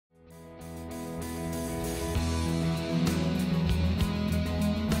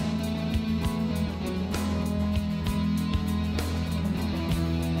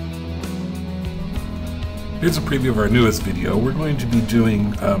Here's a preview of our newest video. We're going to be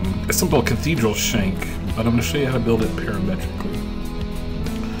doing a simple cathedral shank, but I'm going to show you how to build it parametrically.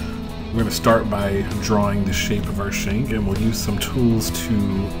 We're going to start by drawing the shape of our shank, and we'll use some tools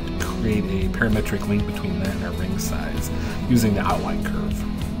to create a parametric link between that and our ring size using the outline curve.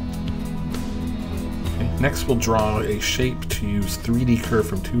 Okay. Next, we'll draw a shape to use 3D curve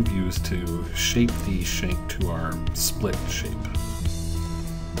from two views to shape the shank to our split shape.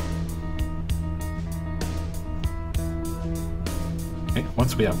 Okay.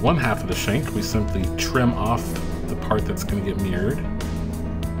 Once we have one half of the shank, we simply trim off the part that's going to get mirrored.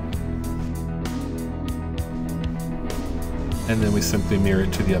 And then we simply mirror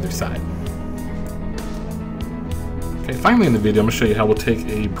it to the other side. Okay, finally in the video, I'm going to show you how we'll take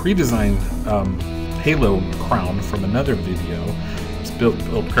a pre-designed halo crown from another video. It's built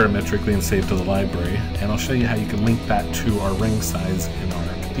parametrically and saved to the library. And I'll show you how you can link that to our ring size in our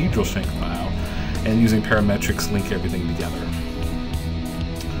cathedral shank file, and using parametrics link everything together.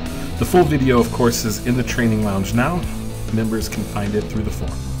 The full video, of course, is in the training lounge now. Members can find it through the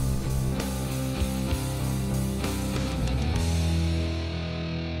forum.